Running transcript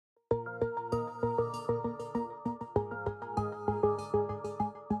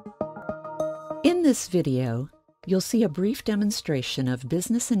In this video, you'll see a brief demonstration of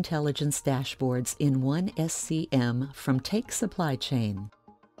business intelligence dashboards in OneSCM from Take Supply Chain.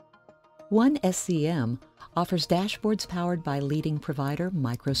 OneSCM offers dashboards powered by leading provider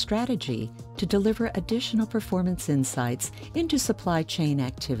Microstrategy to deliver additional performance insights into supply chain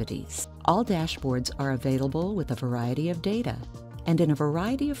activities. All dashboards are available with a variety of data and in a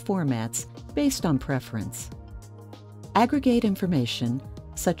variety of formats based on preference. Aggregate information,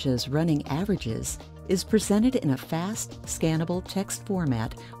 such as running averages, is presented in a fast, scannable text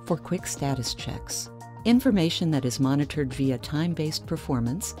format for quick status checks. Information that is monitored via time-based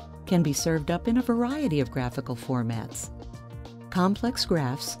performance can be served up in a variety of graphical formats. Complex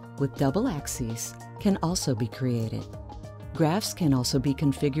graphs with double axes can also be created. Graphs can also be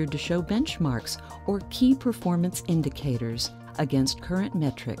configured to show benchmarks or key performance indicators against current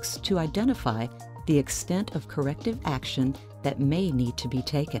metrics to identify the extent of corrective action that may need to be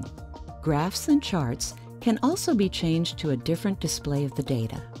taken. Graphs and charts can also be changed to a different display of the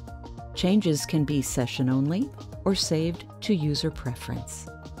data. Changes can be session-only or saved to user preference.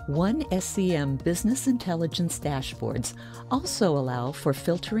 OneSCM business intelligence dashboards also allow for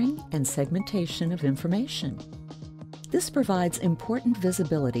filtering and segmentation of information. This provides important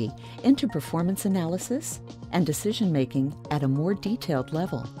visibility into performance analysis and decision-making at a more detailed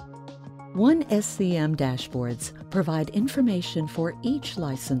level. OneSCM dashboards provide information for each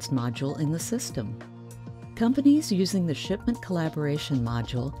licensed module in the system. Companies using the Shipment Collaboration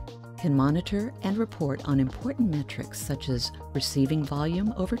module can monitor and report on important metrics such as receiving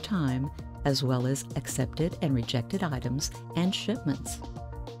volume over time, as well as accepted and rejected items and shipments.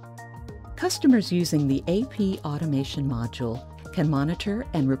 Customers using the AP Automation module can monitor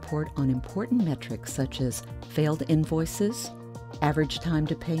and report on important metrics such as failed invoices, average time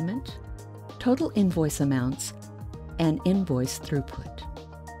to payment, total invoice amounts, and invoice throughput.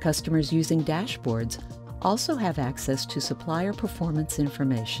 Customers using dashboards also have access to supplier performance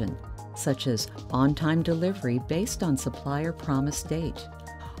information, such as on-time delivery based on supplier promised date,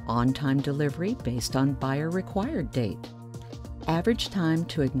 on-time delivery based on buyer required date, average time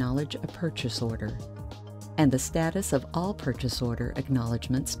to acknowledge a purchase order, and the status of all purchase order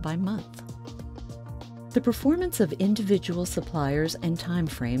acknowledgments by month. The performance of individual suppliers and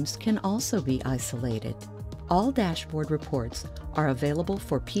timeframes can also be isolated. All dashboard reports are available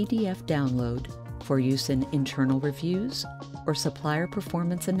for PDF download for use in internal reviews or supplier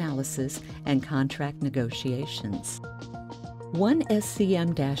performance analysis and contract negotiations.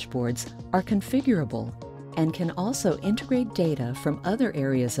 OneSCM dashboards are configurable and can also integrate data from other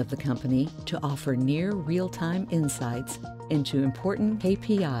areas of the company to offer near real-time insights into important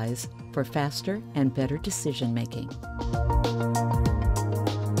KPIs for faster and better decision-making.